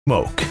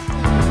Smoak.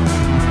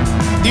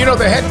 You know,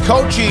 the head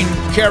coaching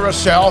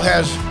carousel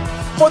has,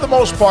 for the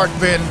most part,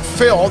 been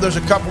filled. There's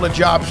a couple of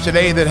jobs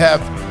today that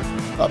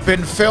have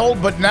been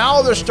filled, but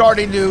now they're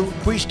starting to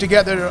piece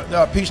together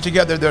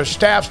their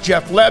staffs.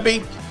 Jeff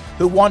Lebby,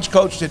 who once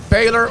coached at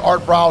Baylor,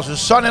 Art Briles'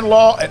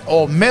 son-in-law at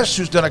Ole Miss,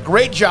 who's done a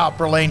great job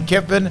for Lane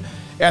Kiffin,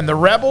 and the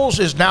Rebels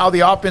is now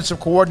the offensive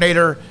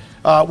coordinator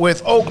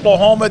with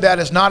Oklahoma. That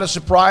is not a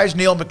surprise.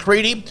 Neil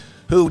McCready,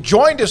 who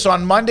joined us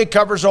on Monday,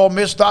 covers Ole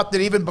Miss, thought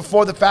that even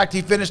before the fact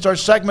he finished our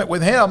segment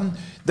with him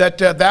that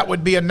that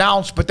would be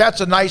announced. But that's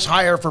a nice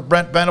hire for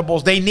Brent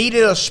Venables. They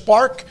needed a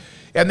spark,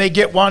 and they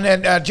get one.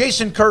 And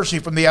Jason Kersey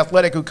from The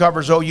Athletic, who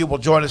covers OU, will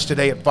join us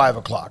today at 5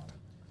 o'clock.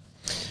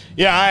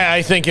 Yeah,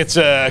 I think it's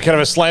a kind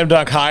of a slam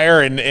dunk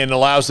hire and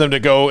allows them to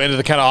go into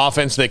the kind of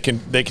offense they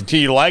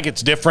continue to like.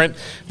 It's different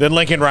than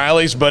Lincoln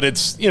Riley's, but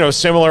it's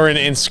similar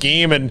in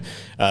scheme, and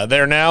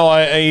they're now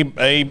in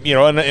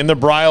the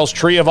Briles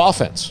tree of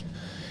offense.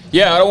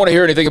 Yeah, I don't want to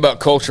hear anything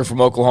about culture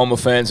from Oklahoma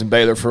fans and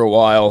Baylor for a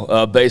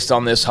while based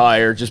on this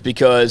hire, just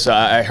because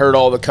I heard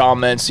all the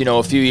comments,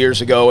 a few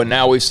years ago, and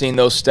now we've seen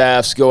those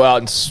staffs go out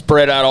and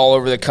spread out all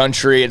over the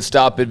country and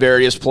stop at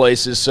various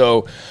places.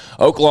 So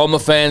Oklahoma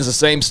fans, the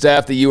same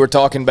staff that you were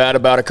talking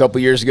about a couple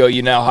years ago,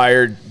 you now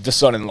hired the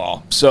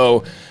son-in-law.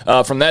 So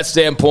from that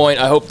standpoint,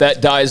 I hope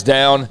that dies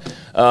down.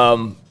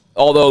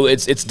 Although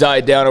it's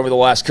died down over the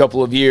last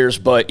couple of years.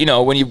 But,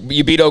 when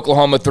you beat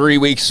Oklahoma 4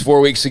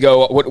 weeks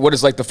ago, what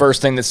is like the first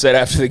thing that's said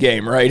after the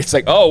game, right? It's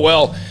like, oh,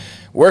 well,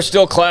 we're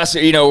still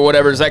classic,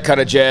 whatever, is that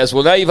kind of jazz.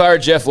 Well, now you've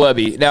hired Jeff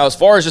Lebby. Now, as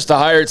far as just the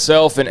hire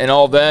itself and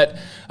all that,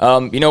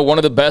 one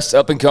of the best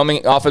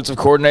up-and-coming offensive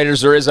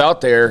coordinators there is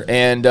out there,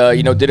 and,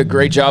 did a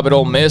great job at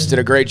Ole Miss, did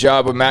a great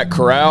job with Matt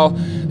Corral.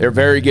 They're a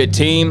very good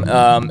team,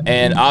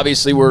 and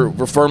obviously we're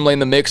firmly in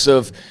the mix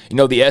of,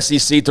 the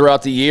SEC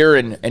throughout the year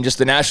and just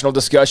the national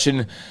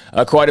discussion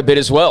quite a bit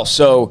as well.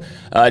 So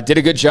did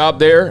a good job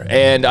there,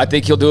 and I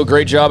think he'll do a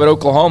great job at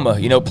Oklahoma.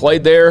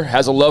 Played there,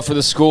 has a love for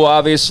the school,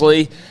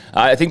 obviously.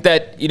 I think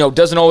that,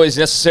 doesn't always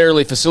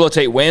necessarily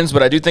facilitate wins,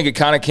 but I do think it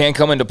kind of can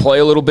come into play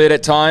a little bit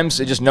at times,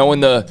 just knowing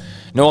the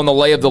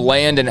lay of the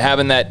land and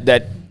having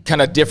that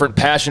kind of different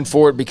passion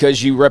for it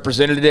because you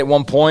represented it at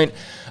one point.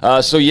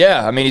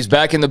 He's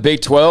back in the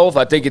Big 12.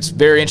 I think it's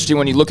very interesting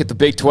when you look at the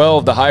Big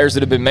 12, the hires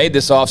that have been made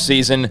this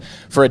offseason.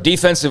 For a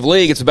defensive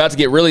league, it's about to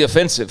get really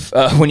offensive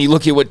when you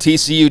look at what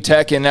TCU,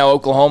 Tech, and now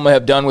Oklahoma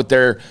have done with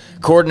their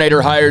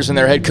coordinator hires and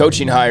their head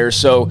coaching hires.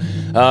 So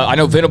I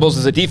know Venables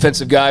is a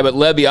defensive guy, but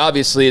Lebby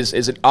obviously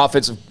is an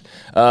offensive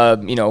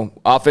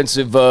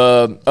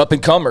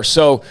up-and-comer.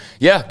 So,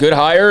 yeah, good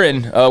hire,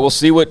 and we'll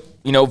see what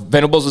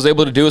Venables is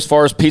able to do as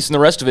far as piecing the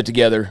rest of it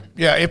together.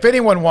 Yeah, if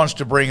anyone wants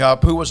to bring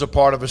up who was a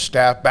part of a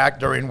staff back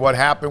during what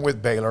happened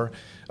with Baylor,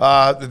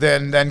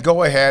 then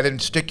go ahead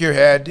and stick your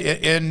head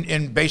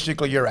in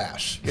basically your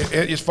ass,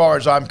 as far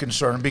as I'm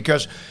concerned,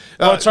 because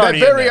it's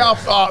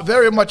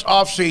very much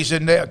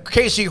off-season.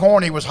 Casey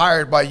Horney was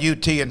hired by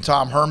UT and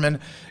Tom Herman,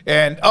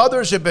 and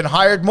others have been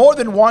hired more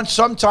than once,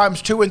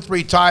 sometimes 2 and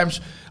 3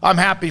 times. I'm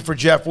happy for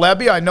Jeff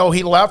Lebby. I know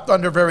he left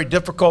under very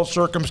difficult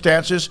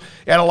circumstances,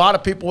 and a lot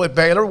of people at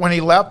Baylor, when he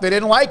left, they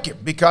didn't like him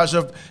because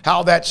of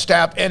how that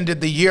staff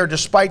ended the year,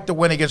 despite the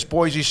win against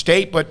Boise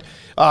State. But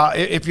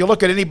if you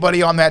look at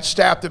anybody on that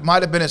staff that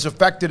might have been as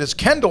affected as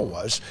Kendall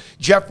was,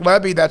 Jeff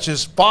Lebby, that's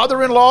his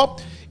father-in-law,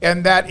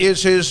 and that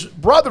is his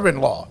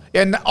brother-in-law,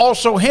 and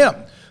also him,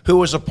 who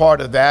was a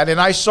part of that.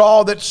 And I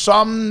saw that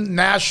some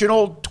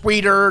national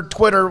Twitter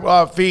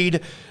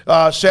feed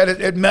said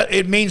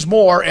it means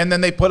more, and then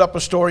they put up a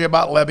story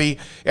about Lebby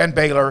and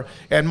Baylor.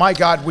 And my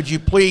God, would you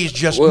please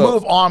just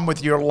move on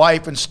with your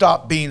life and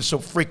stop being so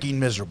freaking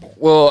miserable?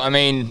 Well, I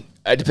mean,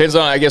 it depends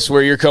on, I guess,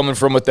 where you're coming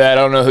from with that.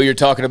 I don't know who you're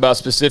talking about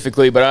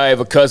specifically, but I have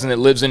a cousin that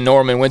lives in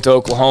Norman, went to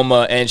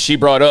Oklahoma, and she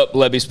brought up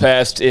Lebby's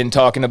past in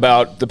talking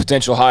about the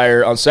potential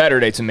hire on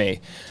Saturday to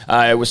me.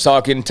 I was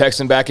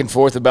texting back and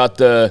forth about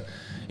the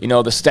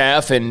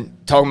staff and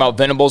talking about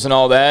Venables and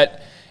all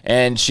that.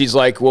 And she's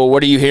like, well,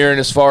 what are you hearing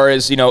as far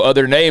as,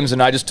 other names?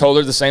 And I just told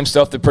her the same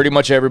stuff that pretty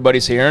much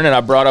everybody's hearing. And I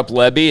brought up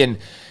Lebby, and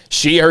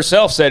she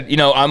herself said,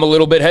 I'm a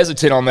little bit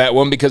hesitant on that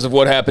one because of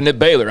what happened at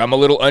Baylor. I'm a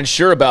little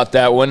unsure about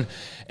that one.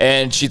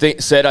 And she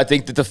said, I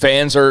think that the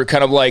fans are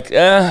kind of like,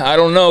 I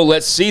don't know,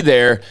 let's see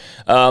there.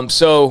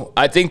 So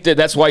I think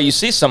that's why you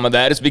see some of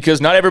that, is because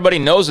not everybody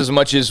knows as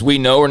much as we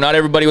know, or not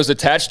everybody was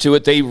attached to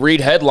it. They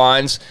read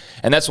headlines,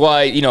 and that's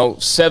why,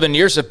 7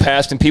 years have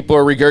passed and people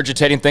are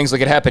regurgitating things like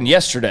it happened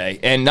yesterday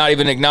and not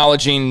even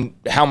acknowledging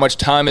how much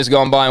time has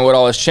gone by and what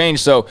all has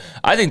changed. So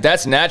I think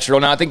that's natural.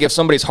 Now, I think if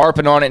somebody's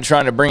harping on it and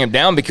trying to bring him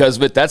down because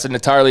of it, that's an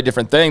entirely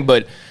different thing.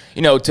 But,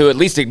 to at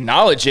least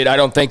acknowledge it, I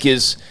don't think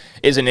is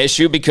an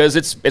issue, because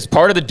it's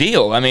part of the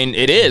deal. I mean,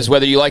 it is,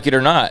 whether you like it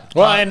or not.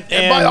 Well, and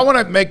I want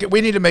to make it. We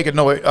need to make a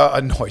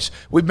noise.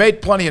 We've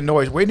made plenty of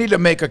noise. We need to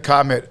make a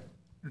comment.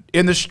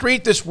 In the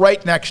street that's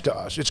right next to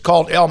us, it's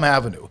called Elm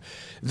Avenue.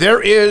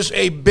 There is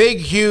a big,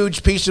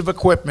 huge piece of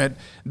equipment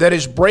that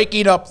is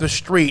breaking up the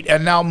street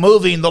and now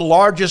moving the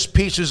largest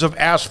pieces of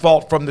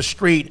asphalt from the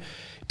street.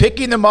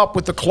 picking them up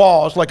with the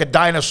claws like a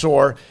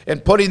dinosaur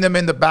and putting them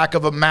in the back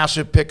of a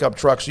massive pickup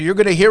truck. So you're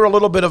going to hear a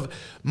little bit of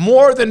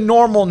more than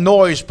normal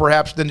noise,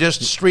 perhaps, than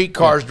just street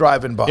cars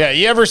driving by. Yeah,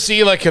 you ever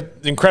see like an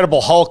Incredible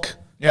Hulk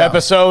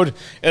episode?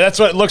 And that's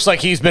what it looks like.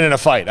 He's been in a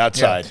fight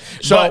outside. Yeah.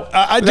 So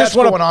I just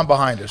want going on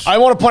behind us. I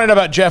want to point out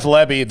about Jeff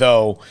Lebby,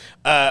 though.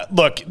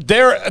 Look,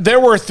 there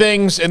were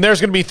things, and there's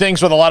going to be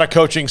things with a lot of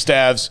coaching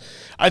staffs.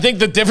 I think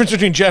the difference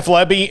between Jeff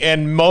Lebby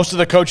and most of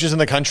the coaches in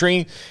the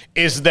country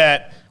is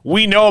that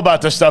we know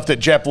about the stuff that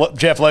Jeff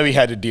Lebby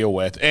had to deal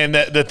with and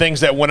the things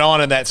that went on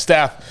in that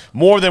staff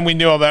more than we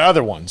knew about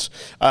other ones.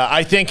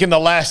 I think in the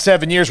last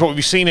 7 years, what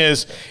we've seen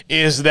is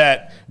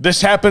that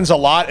this happens a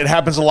lot. It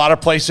happens a lot of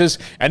places,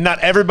 and not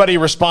everybody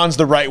responds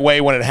the right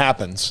way when it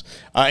happens.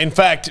 In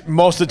fact,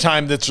 most of the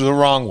time, that's the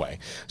wrong way.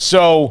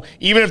 So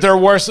even if there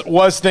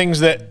was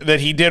things that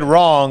he did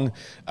wrong,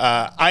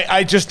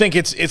 I just think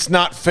it's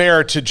not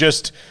fair to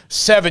just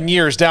 7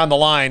 years down the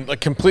line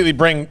like completely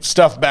bring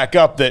stuff back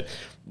up that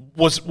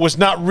was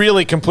not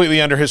really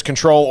completely under his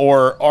control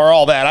or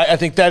all that. I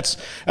think that's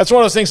one of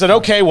those things that,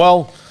 okay,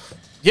 well,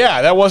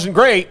 yeah, that wasn't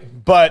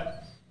great,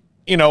 but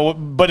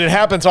it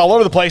happens all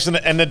over the place.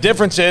 And the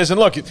difference is, and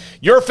look,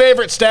 your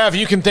favorite staff,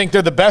 you can think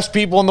they're the best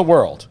people in the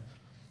world,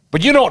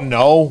 but you don't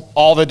know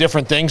all the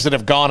different things that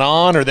have gone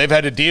on or they've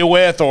had to deal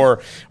with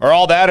or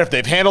all that, if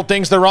they've handled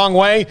things the wrong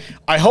way.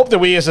 I hope that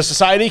we as a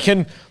society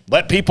can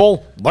let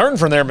people learn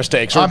from their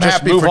mistakes or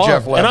just move on.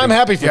 Jeff Lebby. And I'm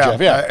happy for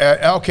Jeff,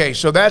 okay,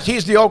 so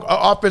he's the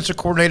offensive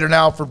coordinator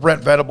now for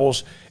Brent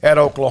Venables at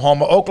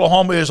Oklahoma.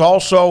 Oklahoma is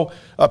also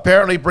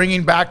apparently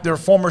bringing back their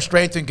former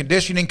strength and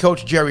conditioning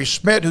coach, Jerry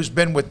Schmidt, who's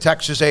been with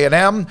Texas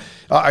A&M.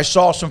 I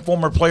saw some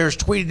former players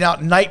tweeting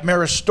out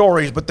nightmarish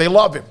stories, but they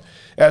love him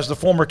as the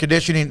former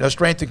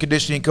strength and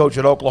conditioning coach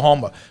at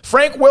Oklahoma.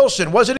 Frank Wilson, was it